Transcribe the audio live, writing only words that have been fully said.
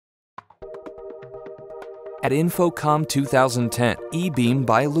At InfoComm 2010, eBeam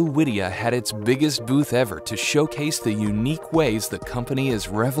by Luidia had its biggest booth ever to showcase the unique ways the company is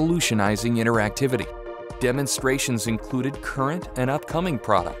revolutionizing interactivity. Demonstrations included current and upcoming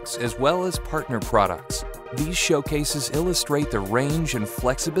products, as well as partner products. These showcases illustrate the range and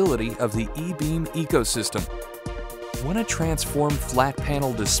flexibility of the eBeam ecosystem. Want to transform flat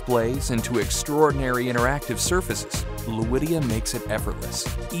panel displays into extraordinary interactive surfaces? Luidia makes it effortless.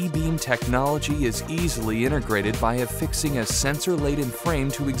 eBeam technology is easily integrated by affixing a sensor-laden frame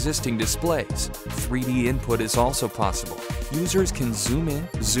to existing displays. 3D input is also possible. Users can zoom in,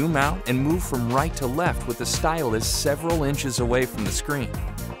 zoom out, and move from right to left with the stylus several inches away from the screen.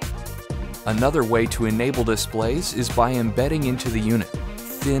 Another way to enable displays is by embedding into the unit.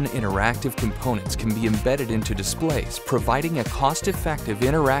 Thin interactive components can be embedded into displays, providing a cost-effective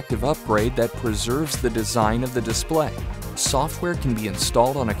interactive upgrade that preserves the design of the display. Software can be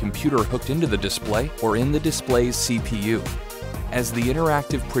installed on a computer hooked into the display or in the display's CPU. As the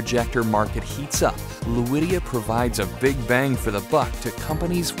interactive projector market heats up, Luidia provides a big bang for the buck to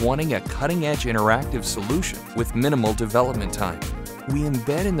companies wanting a cutting-edge interactive solution with minimal development time. We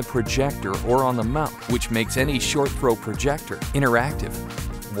embed in the projector or on the mount, which makes any short-throw projector interactive.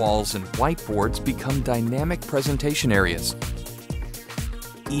 Walls and whiteboards become dynamic presentation areas.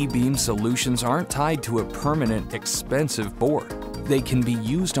 eBeam solutions aren't tied to a permanent, expensive board. They can be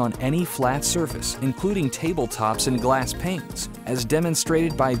used on any flat surface, including tabletops and glass panes, as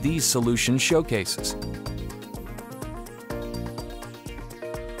demonstrated by these solution showcases.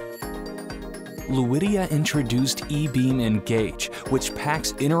 Luidia introduced eBeam Engage, which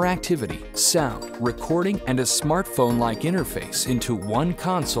packs interactivity, sound, recording, and a smartphone-like interface into one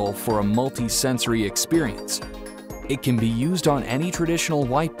console for a multi-sensory experience. It can be used on any traditional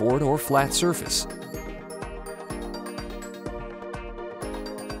whiteboard or flat surface.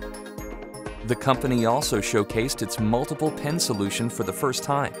 The company also showcased its multiple pen solution for the first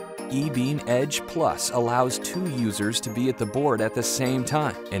time. eBeam Edge Plus allows two users to be at the board at the same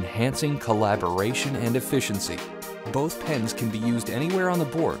time, enhancing collaboration and efficiency. Both pens can be used anywhere on the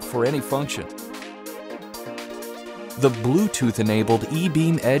board for any function. The Bluetooth-enabled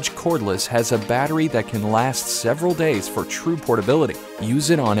eBeam Edge cordless has a battery that can last several days for true portability. Use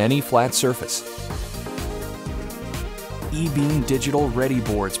it on any flat surface. eBeam digital ready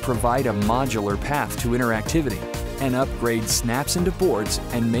boards provide a modular path to interactivity. An upgrade snaps into boards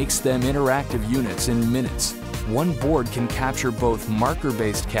and makes them interactive units in minutes. One board can capture both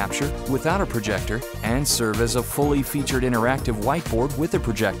marker-based capture without a projector and serve as a fully featured interactive whiteboard with a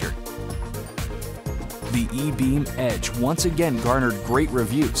projector. The eBeam Edge once again garnered great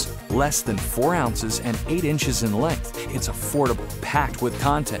reviews. Less than 4 ounces and 8 inches in length, it's affordable, packed with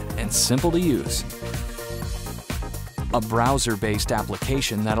content, and simple to use. A browser-based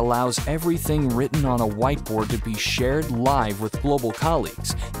application that allows everything written on a whiteboard to be shared live with global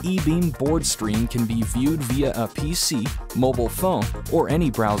colleagues. eBeam Board Stream can be viewed via a PC, mobile phone, or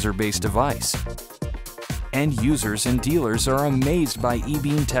any browser-based device. End users and dealers are amazed by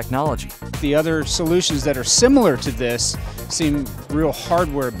eBeam technology. The other solutions that are similar to this seem real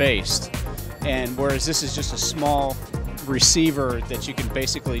hardware-based, and whereas this is just a small receiver that you can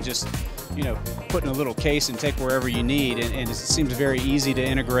basically just put in a little case and take wherever you need, and it seems very easy to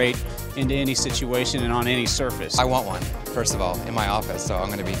integrate into any situation and on any surface. I want one, first of all, in my office, so I'm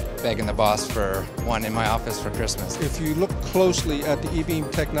going to be begging the boss for one in my office for Christmas. If you look closely at the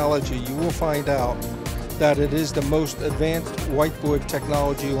eBeam technology, you will find out that it is the most advanced whiteboard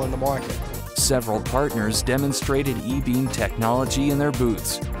technology on the market. Several partners demonstrated eBeam technology in their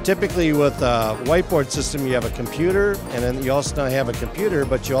booths. Typically with a whiteboard system you have a computer, and then you also not have a computer,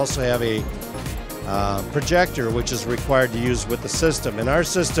 but you also have a projector, which is required to use with the system. In our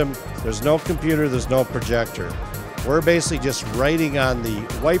system, there's no computer, there's no projector. We're basically just writing on the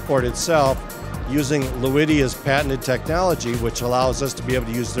whiteboard itself using Luidia's patented technology, which allows us to be able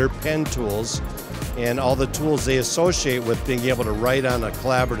to use their pen tools and all the tools they associate with being able to write on a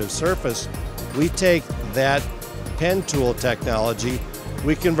collaborative surface. We take that pen tool technology,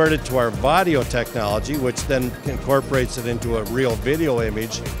 we convert it to our Vadio technology, which then incorporates it into a real video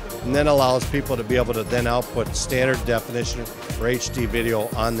image, and then allows people to be able to then output standard definition or HD video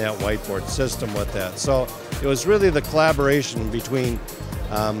on that whiteboard system with that. So it was really the collaboration between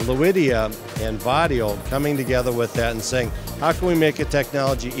Luidia and Vadio coming together with that and saying, how can we make a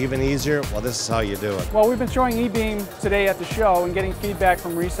technology even easier? Well, this is how you do it. Well, we've been showing eBeam today at the show and getting feedback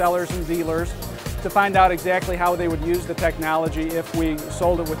from resellers and dealers to find out exactly how they would use the technology if we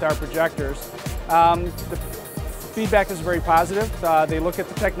sold it with our projectors. The feedback is very positive. They look at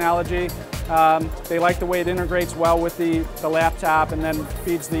the technology, They like the way it integrates well with the laptop and then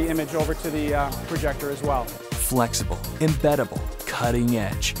feeds the image over to the projector as well. Flexible, embeddable, cutting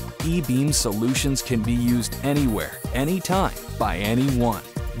edge. eBeam solutions can be used anywhere, anytime, by anyone.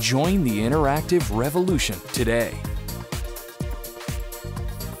 Join the interactive revolution today.